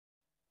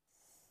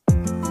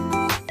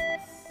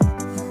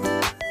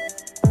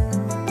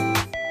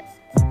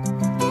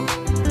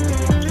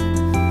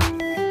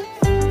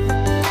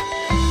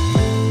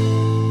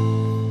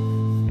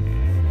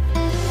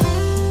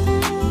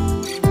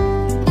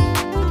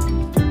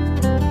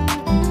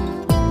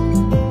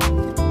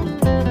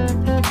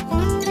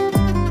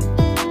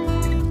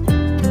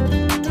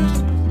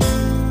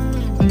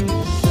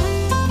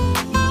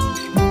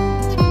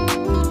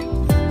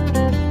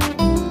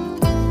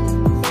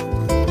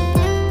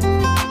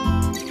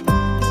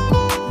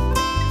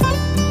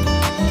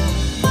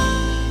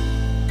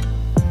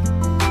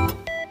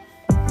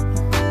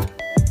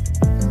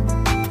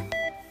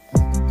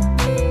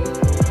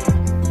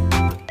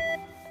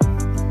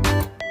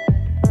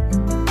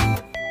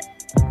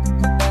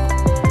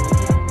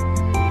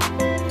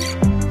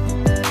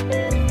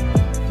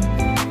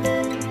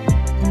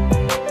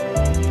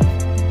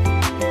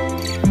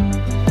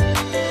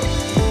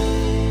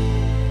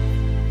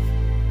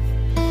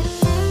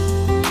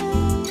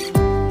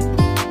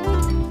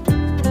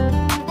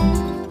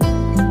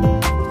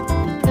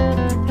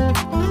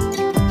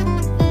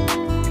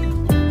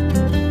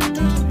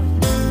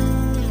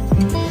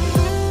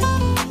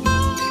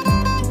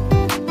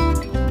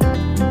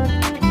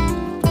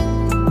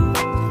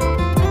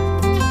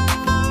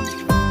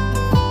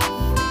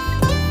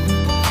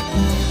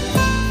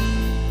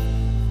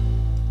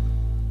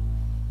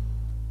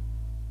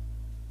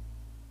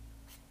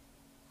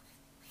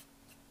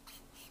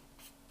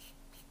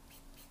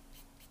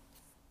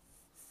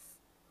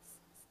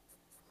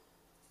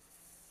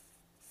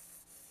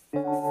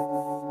Feels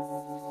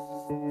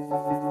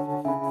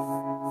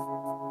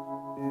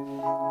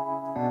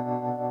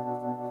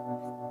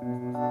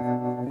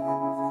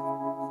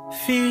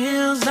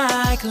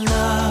like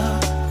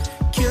love.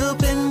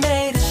 Cupid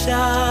made a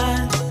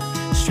shot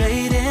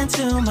straight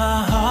into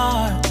my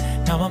heart.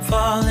 Now I'm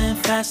falling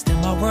fast and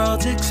my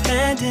world's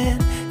expanding.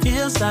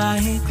 Feels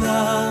like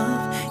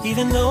love.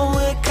 Even though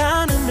we're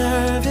kinda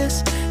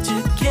nervous,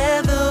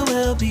 together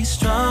we'll be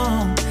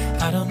strong.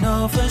 I don't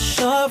know for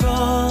sure,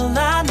 all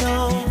I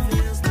know.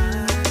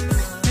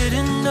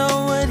 Didn't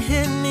know what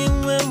hit me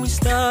when we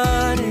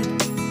started.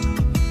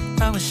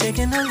 I was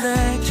shaking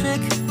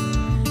electric,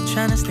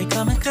 trying to stay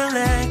calm and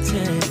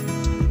collected.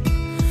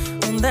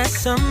 On that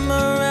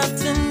summer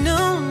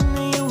afternoon,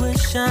 you were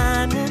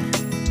shining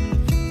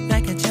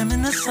like a gem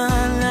in the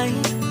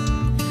sunlight.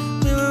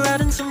 We were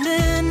out until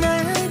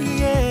midnight,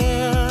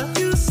 yeah.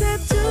 You said,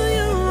 do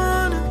you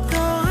wanna go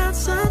out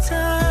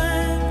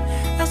sometime?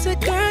 I said,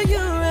 girl, you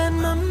read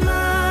my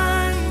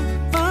mind.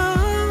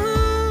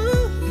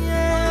 Oh,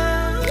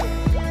 yeah.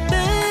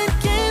 Then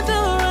came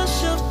the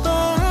rush of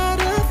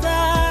butterflies,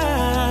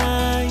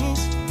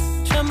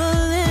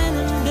 trembling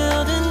and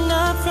building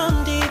up from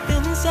deep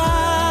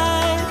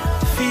inside.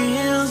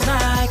 Feels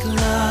like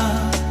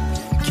love.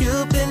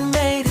 Cupid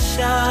made a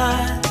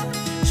shot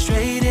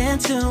straight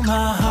into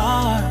my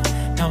heart.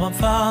 Now I'm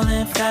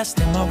falling fast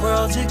and my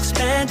world's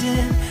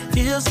expanding.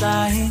 Feels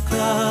like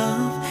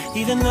love.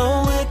 Even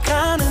though we're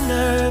kinda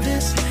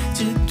nervous,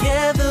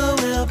 together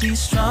we'll be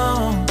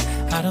strong.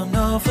 I don't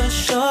know for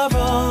sure,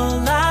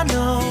 all I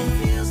know.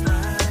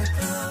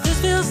 This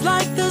feels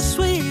like the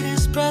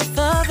sweetest breath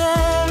of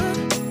air.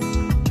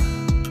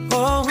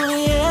 Oh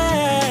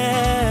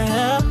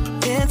yeah,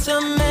 it's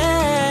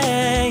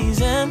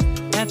amazing.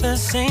 At the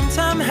same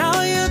time,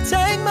 how you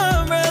take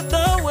my breath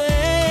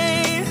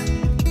away.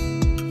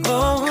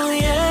 Oh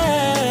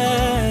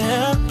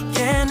yeah,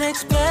 can't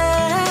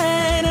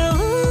explain. Ooh.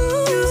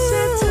 You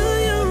said, do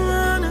you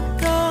wanna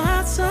go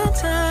out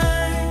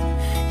sometime?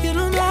 You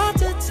don't have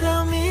to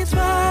tell me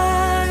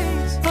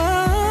twice.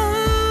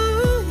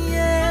 Oh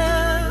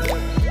yeah.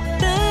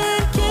 Then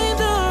came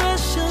the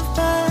rush of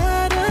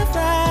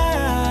butterflies,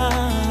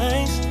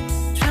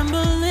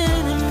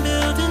 trembling and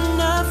building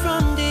up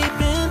from deep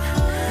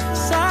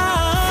inside.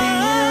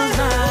 Feels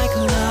like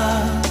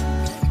love.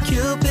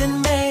 Cupid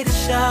made a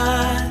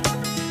shot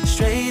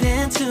straight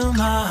into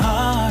my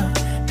heart.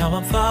 Now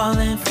I'm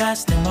falling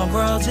fast and my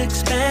world's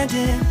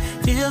expanding.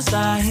 Feels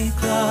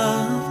like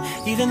love.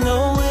 Even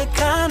though we're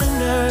kinda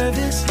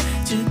nervous,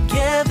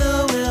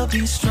 together we'll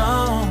be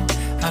strong.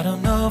 I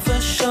don't know for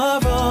sure,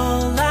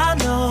 all I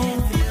know.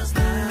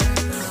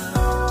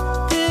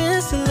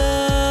 This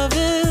love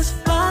is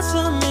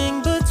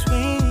blossoming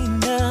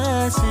between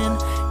us in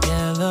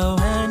yellow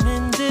and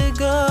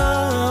indigo.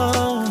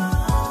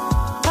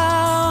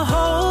 I'll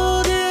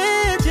hold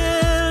it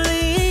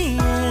gently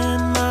in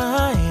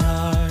my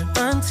heart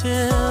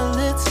until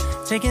it's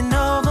taking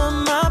over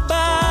my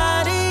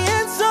body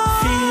and soul.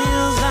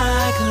 Feels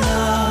like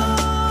love.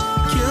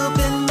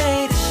 Cupid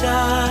made a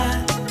shot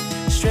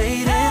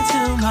straight into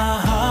my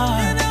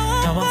heart.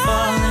 Now I'm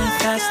falling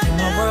fast and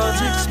my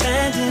world's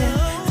expanding.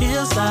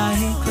 Feels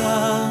like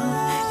love.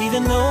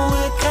 Even though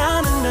we're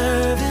kinda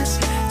nervous,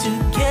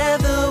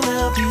 together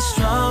we'll be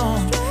strong.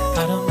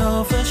 I don't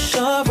know for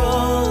sure,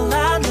 all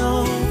I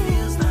know.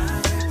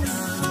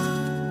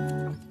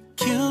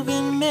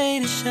 Cupid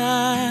made a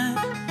shot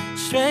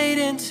straight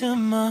into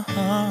my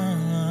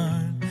heart.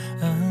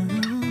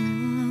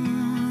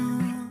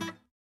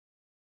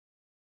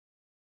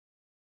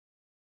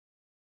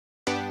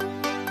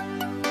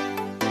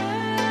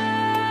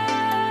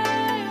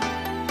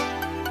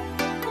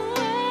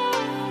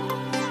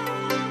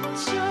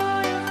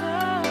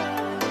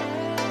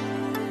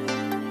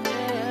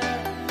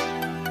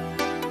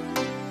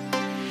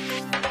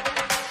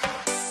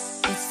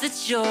 It's the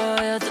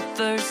joy of the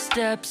first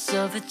steps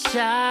of a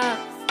child.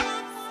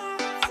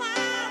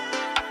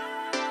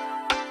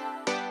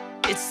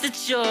 It's the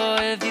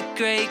joy of your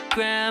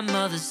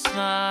great-grandmother's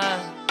smile.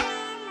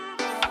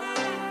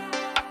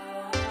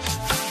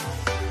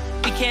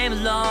 We came a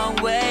long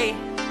way,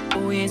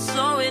 but we ain't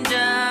slowing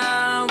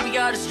down. We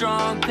got a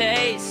strong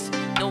pace,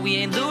 no, we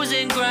ain't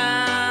losing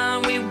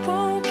ground. We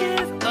won't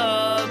give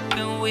up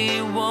and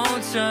we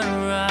won't turn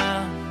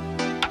around.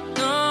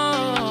 No,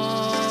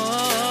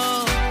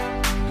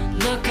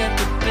 look at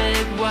the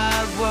big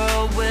wide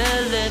world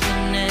we're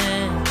living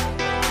in.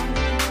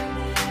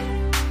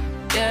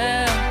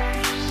 Yeah,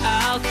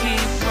 I'll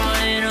keep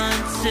running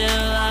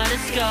until I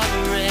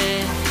discover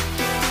it.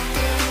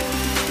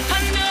 I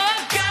know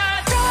I've got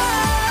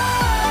drive.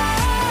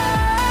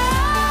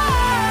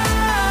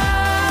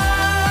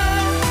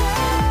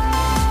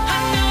 I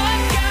know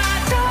I've got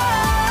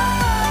drive.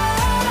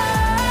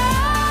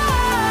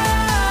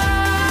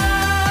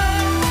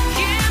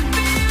 Can't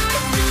be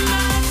wasting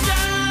my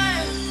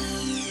time.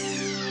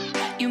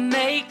 You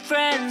make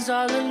friends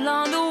all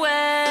along the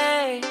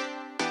way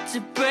to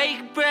break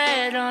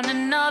bread on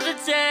another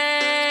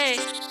day.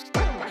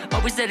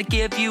 always there to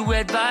give you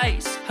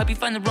advice, help you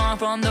find the wrong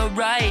from the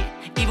right.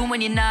 Even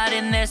when you're not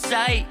in their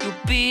sight, you'll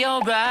be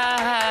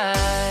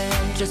alright.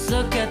 Just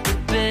look at the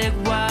big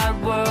wide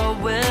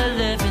world we're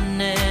living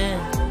in.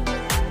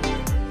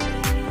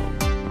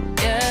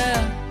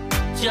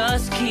 Yeah,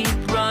 just keep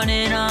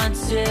running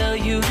until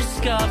you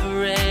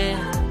discover it.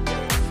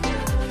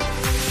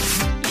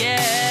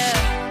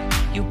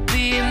 Yeah, you'll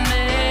be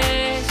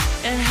amazed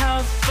at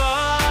how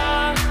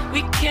far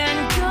we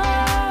can go.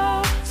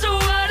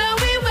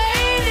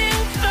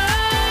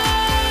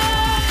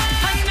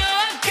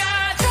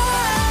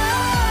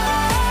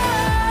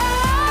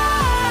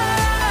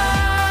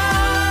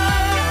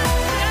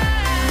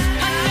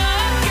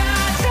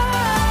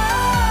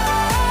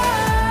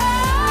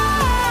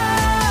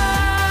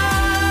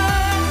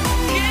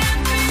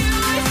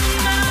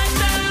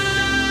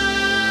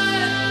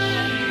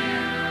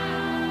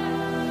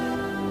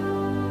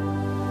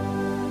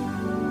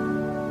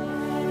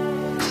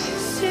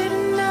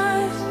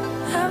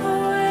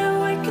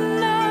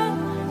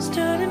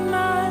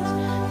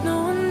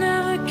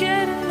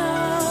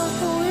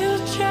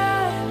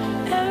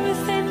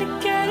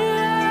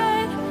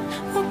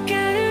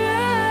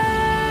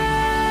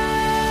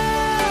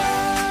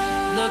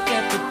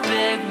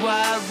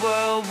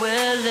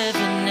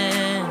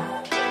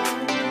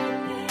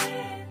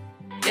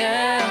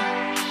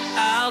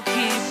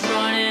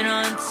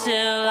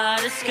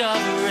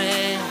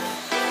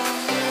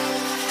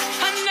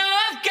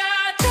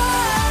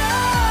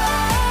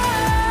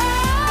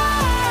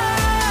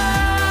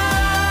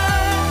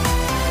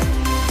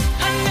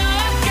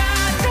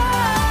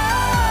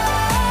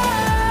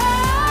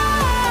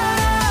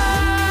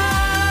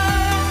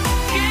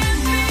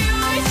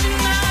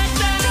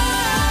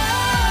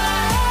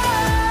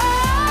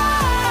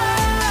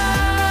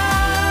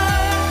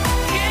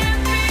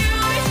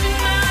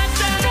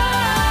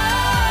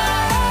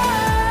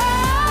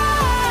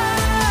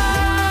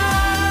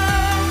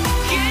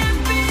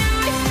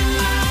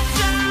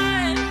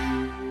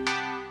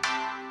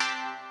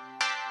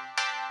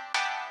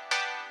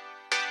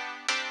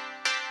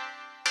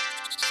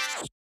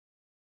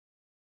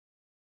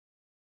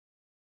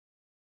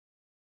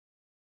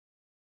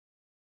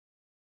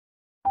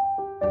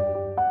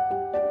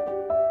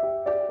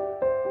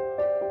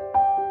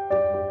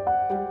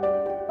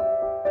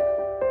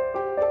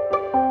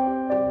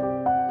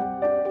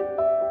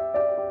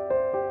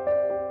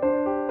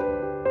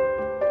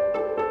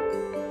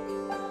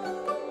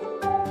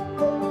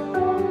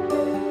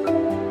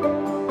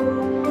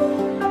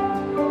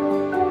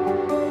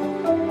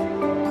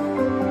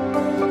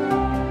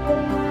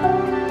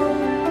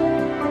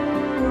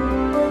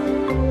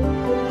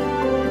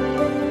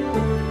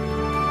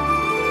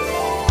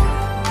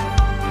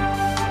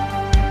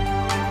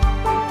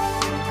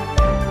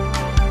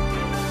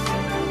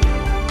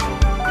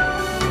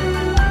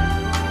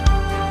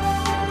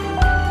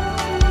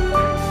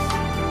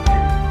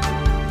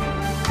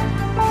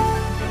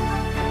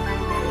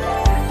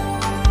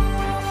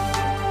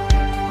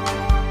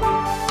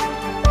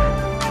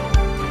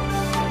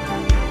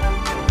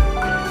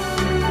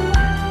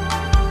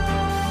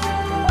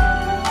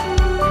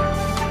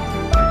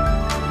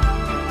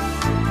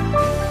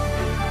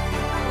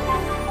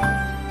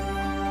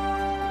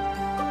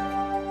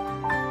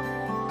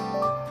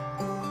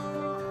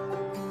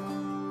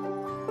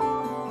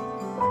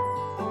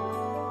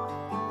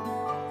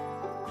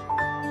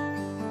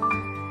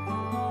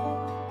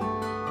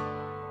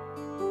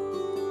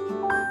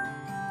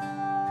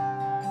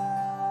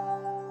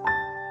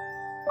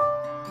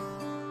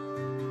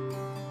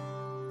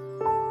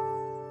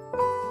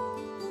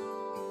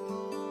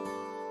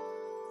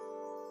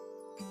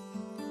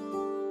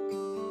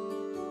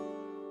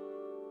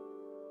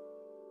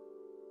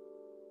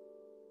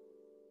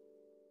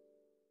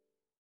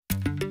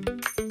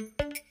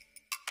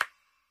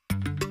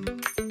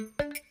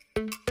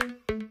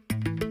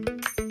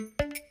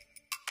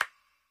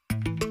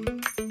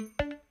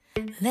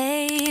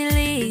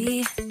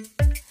 Lately,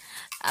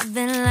 I've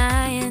been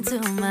lying to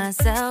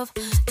myself.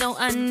 No,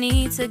 I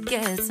need to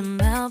get some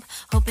help.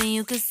 Hoping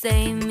you could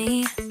save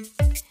me,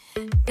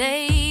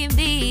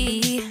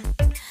 baby.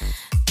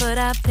 Put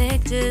our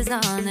pictures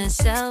on the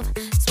shelf.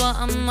 Swore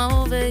I'm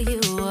over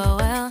you, oh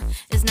well,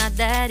 it's not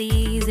that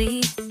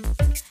easy.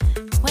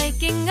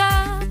 Waking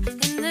up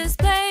in this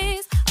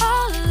place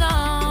all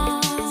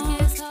alone,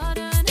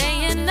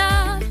 staying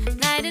up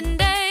night and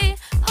day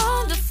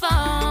on the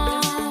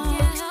phone.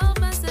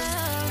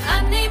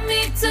 I need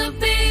me to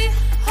be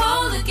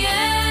whole again.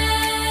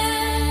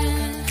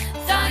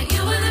 Thought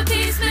you were the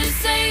piece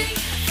missing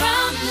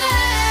from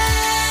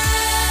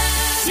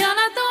last. You're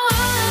not the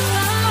one,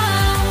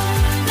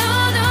 no,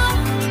 no.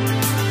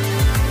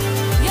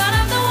 You're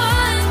not the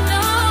one,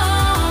 no,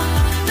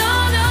 no,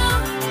 no.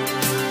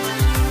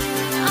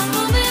 I'm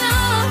moving on.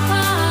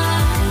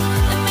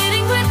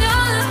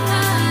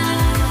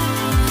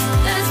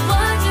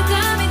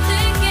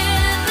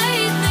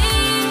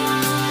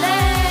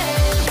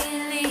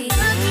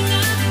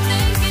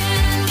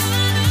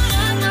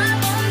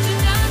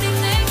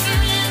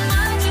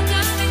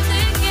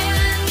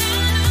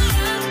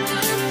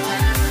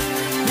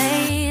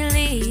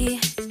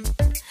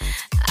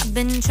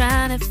 been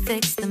trying to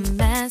fix the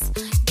mess,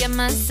 get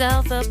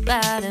myself up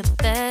out of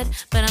bed,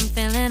 but I'm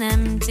feeling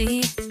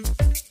empty.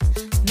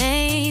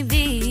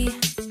 Maybe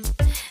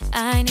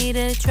I need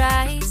to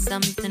try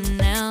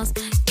something else,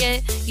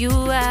 get you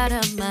out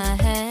of my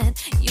head.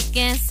 You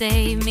can't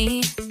save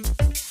me.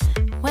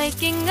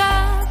 Waking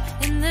up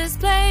in this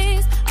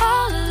place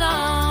all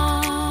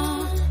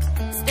alone,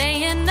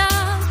 staying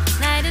up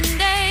night and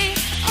day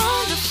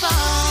on the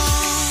phone.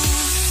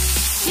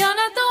 You're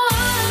not the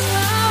one,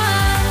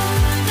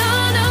 no,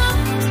 no.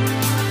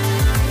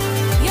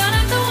 You're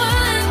not the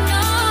one,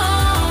 no,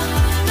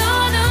 no,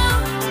 no.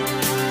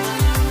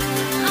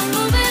 I'm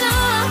moving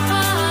on,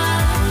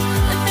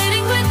 the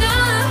fading we're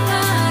done.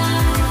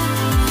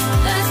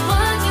 That's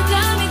what you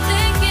got me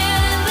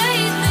thinking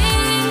lately.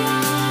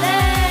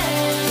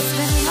 It's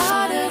been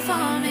harder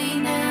for me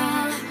now.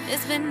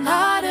 It's been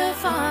harder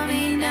for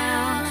me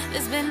now.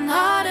 It's been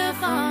harder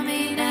for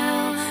me now.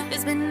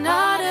 It's been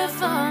harder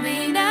for me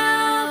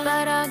now.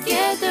 But I'll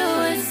get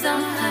through it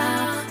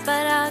somehow.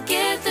 But I'll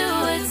get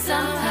through it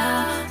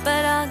somehow.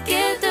 But I'll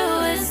get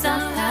through it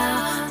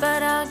somehow.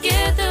 But I'll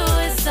get through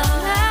it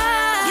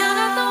somehow. You're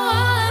not the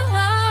one,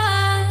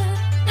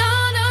 no,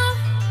 no.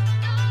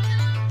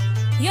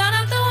 You're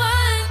not the